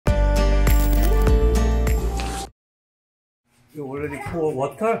You already pour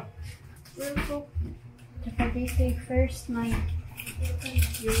water? We'll cook spaghetti first, Mike.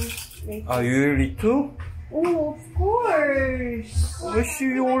 You need to? Oh, of course.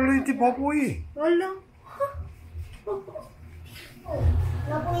 You already baboy. Wala.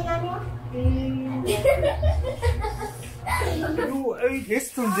 You ate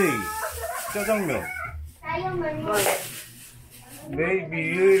yesterday. 짜장면. Maybe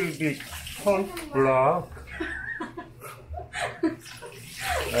you will be turned black.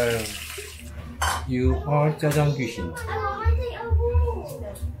 You are 짜장 귀신.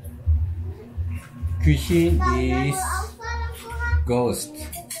 귀신 is ghost.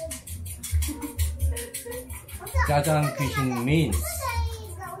 짜장 귀신 means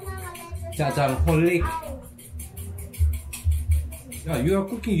짜장 holic. Yeah, you are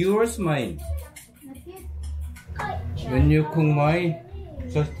cooking yours, mine. When you cook mine,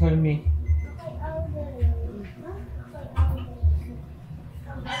 just tell me.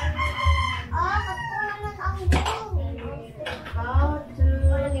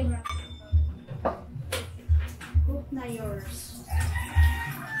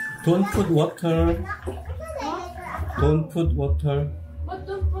 Don't put water. Don't put water. But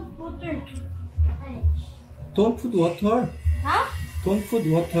don't put water. Don't put water. Huh? Don't put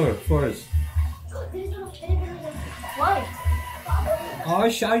water first. Why?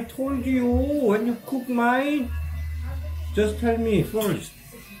 Gosh, I told you when you cook mine, just tell me first.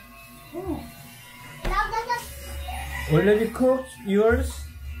 Already cooked yours?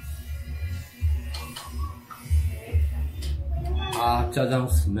 짜장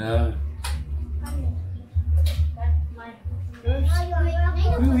smell.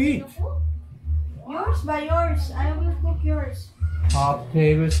 You eat. Yours by yours. I will cook yours. Half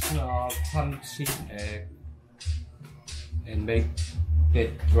tablespoon of 참치 egg and make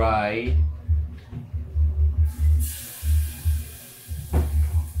it dry.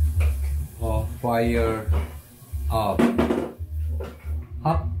 Fire up.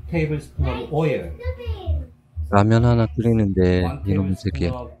 Half tablespoon of oil. 라면 하나 끓이는데 이놈의 새끼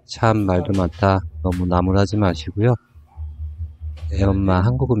참 말도 많다. 너무 나무라지 마시고요. 애엄마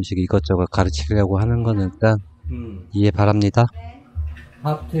한국 음식 이것저것 가르치려고 하는 거니까 이해 바랍니다.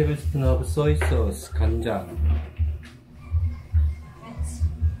 Half tablespoon of soy sauce, 간장.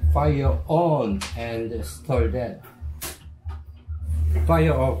 Fire on and stir that.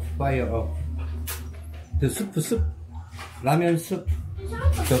 Fire off, fire off. The soup, ramen soup,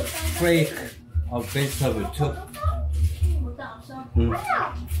 the flake of vegetable too.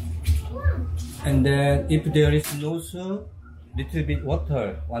 And then if there is no soup, little bit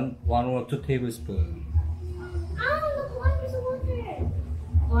water, one or two tablespoons.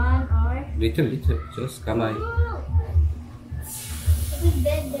 One or Little, just come on.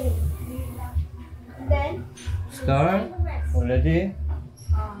 then Start already.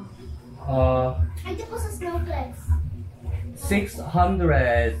 I just put some snowflakes.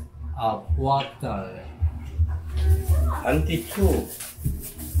 600 of water. Auntie two.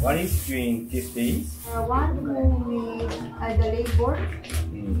 What is doing these days? One with the labor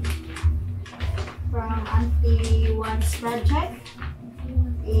from Auntie One's project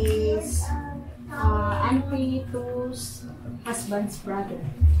is Auntie Two's husband's brother.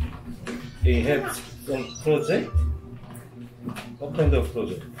 They have some project? What kind of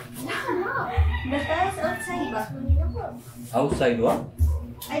project? The tiles outside ba? Outside what?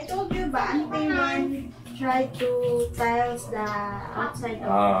 I told you ba, Auntie One tried to tiles the outside of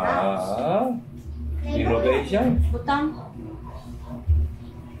the house. Renovation? Butang.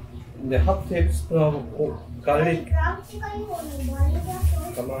 The half tablespoon of garlic.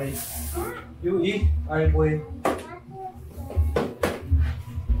 Come on. You eat, I'll boil.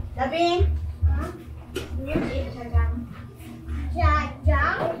 Dabing. You eat jajang.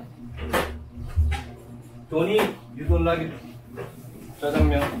 Jajang? Tony, you don't like it?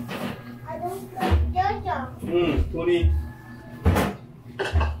 짜장면. I don't like jajang. Tony.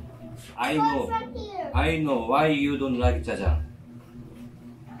 I know why you don't like jajang.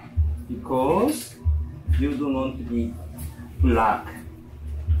 Because you don't want to be black.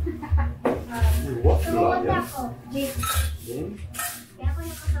 What black?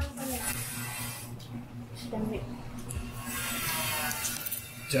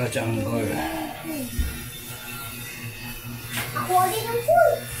 짜장걸. Ako din ang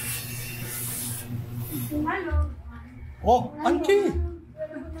food. Oh, auntie.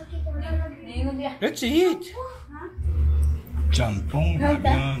 Let's eat. 짬뽕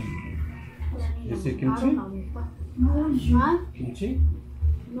라면. Is it kimchi? Huh? Kimchi?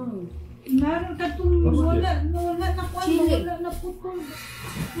 No. Meron ka itong wala na putol.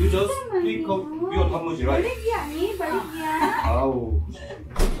 You just pick up your 단무지, right? Baligyan eh, baligyan. 아우.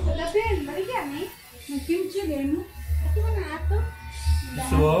 Lapin, baligyan eh. Kimchi din mo. Ito na ato.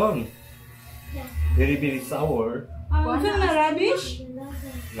 This one very very sour. Ano na radish?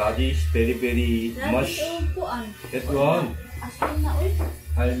 Radish very very much. That one Asin na uy.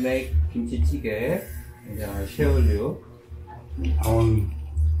 I'll make 김치찌개 and then I'll share with you.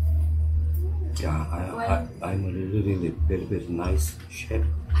 Yeah, I'm a really very very nice chef.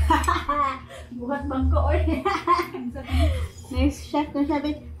 Buhat bangko oy. Nice chef na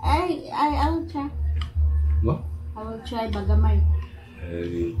sabi. I will try. 뭐? I will try bagamay.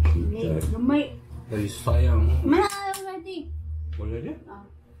 에이 진짜 Gamay. very sayang. Man, I'm ready. 원래지? Oh,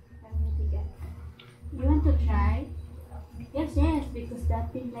 I'm ready. You want to try? Yes, because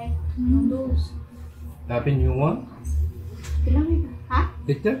that thing like noodles. Dabin you want? Kailangan ba? Ha?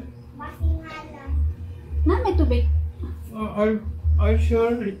 Little? Na, may tubig. I'll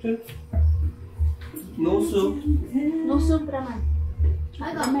share little. No soup. No soup naman.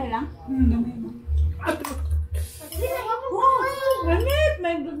 Ay, gamay lang. Gamay mo. Ganit!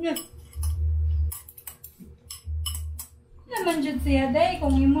 May ganit. Naman dyan siya, day.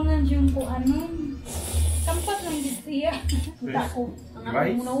 Kung imo na dyan kung ano. Kampat lang dyan siya. Kita ko.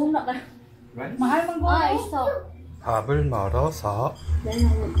 Rice? Una-una ka. Right? Mahal mang Ah, gusto. iso. 밥을 말아서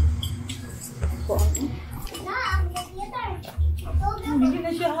Hindi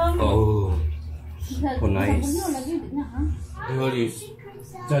na siya ang. Oh, so nice. Lagi na, ha? There is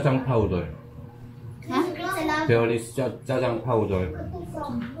짜장 powder. Ha? There is 짜장 powder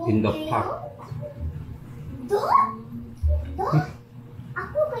in the pot.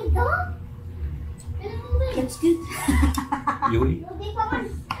 That's good. 요리?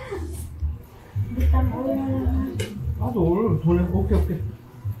 나도 돈 해. 오케이.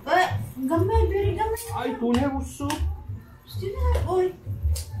 Gamay, very gamay. 아이 돈 해봤어. Oy.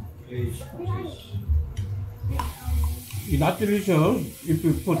 It's not delicious if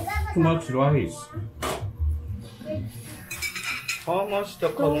you put too much rice. How much the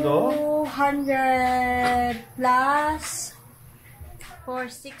condo? 200 plus for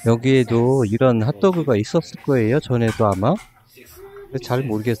 6. 여기에도 이런 핫도그가 있었을 거예요. 전에도 아마. 잘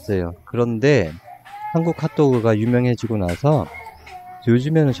모르겠어요. 그런데 한국 핫도그가 유명해지고 나서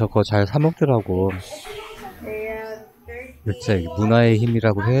요즘에는 저거 잘 사 먹더라고. 글쎄, 문화의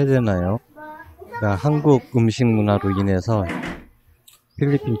힘이라고 해야 되나요? 그러니까 한국 음식 문화로 인해서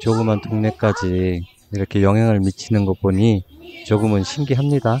필리핀 조그만 동네까지 이렇게 영향을 미치는 거 보니 조금은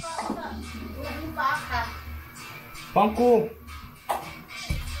신기합니다. Bangko,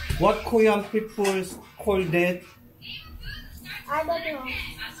 what Korean people call that? I don't know.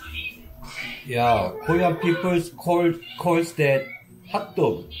 Yeah, Korean people calls that hot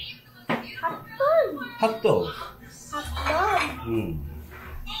dog. Hot dog.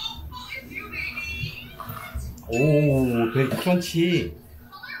 Oh, very crunchy,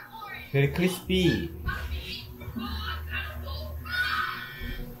 very crispy.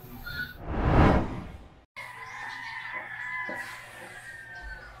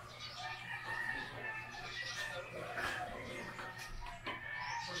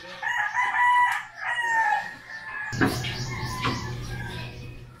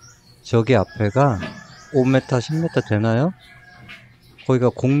 저기 앞에가 5m, 10m 되나요? 거기가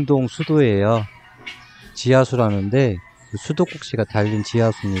공동 수도예요. 지하수라는데 그 수도꼭지가 달린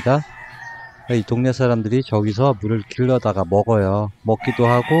지하수입니다. 이 동네 사람들이 저기서 물을 길러다가 먹어요. 먹기도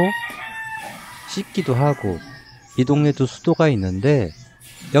하고 씻기도 하고. 이 동네도 수도가 있는데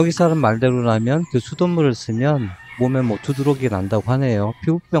여기 사람 말대로라면 그 수돗물을 쓰면 몸에 뭐 두드러기 난다고 하네요.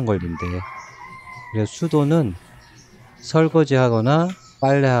 피부병 걸린대. 그래서 수도는 설거지하거나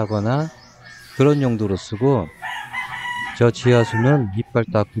빨래하거나 그런 용도로 쓰고, 저 지하수는 이빨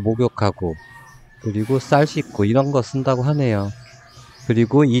닦고 목욕하고 그리고 쌀 씻고 이런 거 쓴다고 하네요.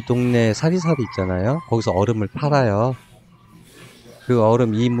 그리고 이 동네 사리사리 있잖아요. 거기서 얼음을 팔아요. 그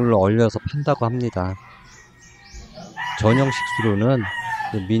얼음 이 물로 얼려서 판다고 합니다. 전용 식수로는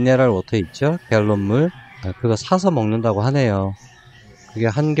그 미네랄 워터 있죠? 갤론물. 그거 사서 먹는다고 하네요. 그게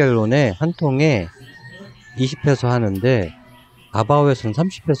한 갤론에 한 통에 20페소 하는데 아바오에서는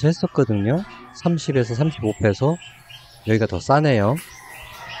 30페소 했었거든요. 30에서 35페소. 여기가 더 싸네요.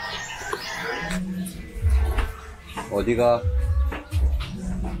 어디가?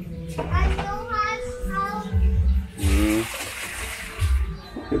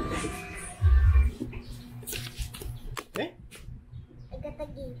 네?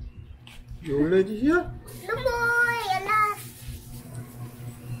 원래 짓이야?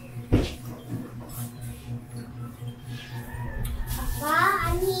 아빠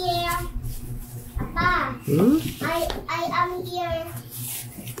아니에요. I am here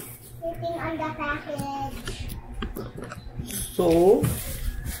sitting on the package. So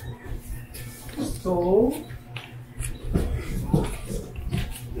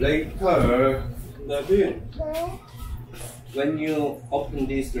later, Navin, when you open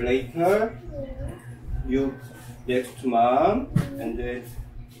this later, you next to mom and then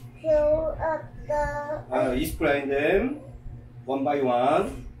So the explain them one by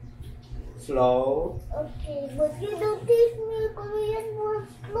one, slow. okay, but you don't teach me Korean more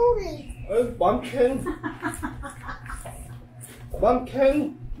slowly. Mom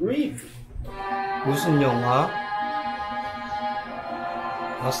can read. 무슨 영화?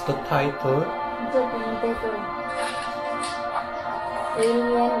 What's the title?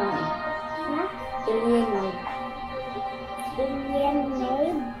 Alien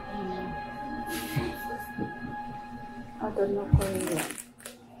name. I don't know Korean.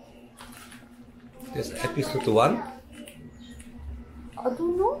 This episode 1. I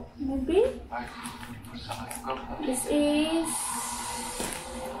don't know, maybe. This is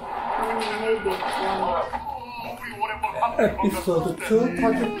maybe one. Episode 2,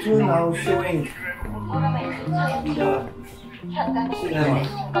 part 2 now showing.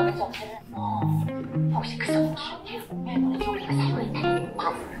 혹시 그 성기 일본의 요리가 살고 있대.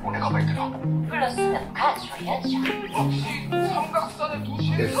 그럼 일본에 가봐야 되나? 불렀으면 가줘야죠. 혹시 삼각산의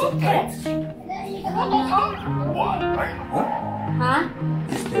도시에서? Huh?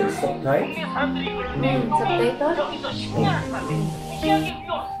 Subtitle? Subtitle? 여기서 10년을 사는 시작의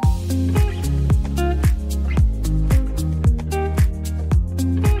위험.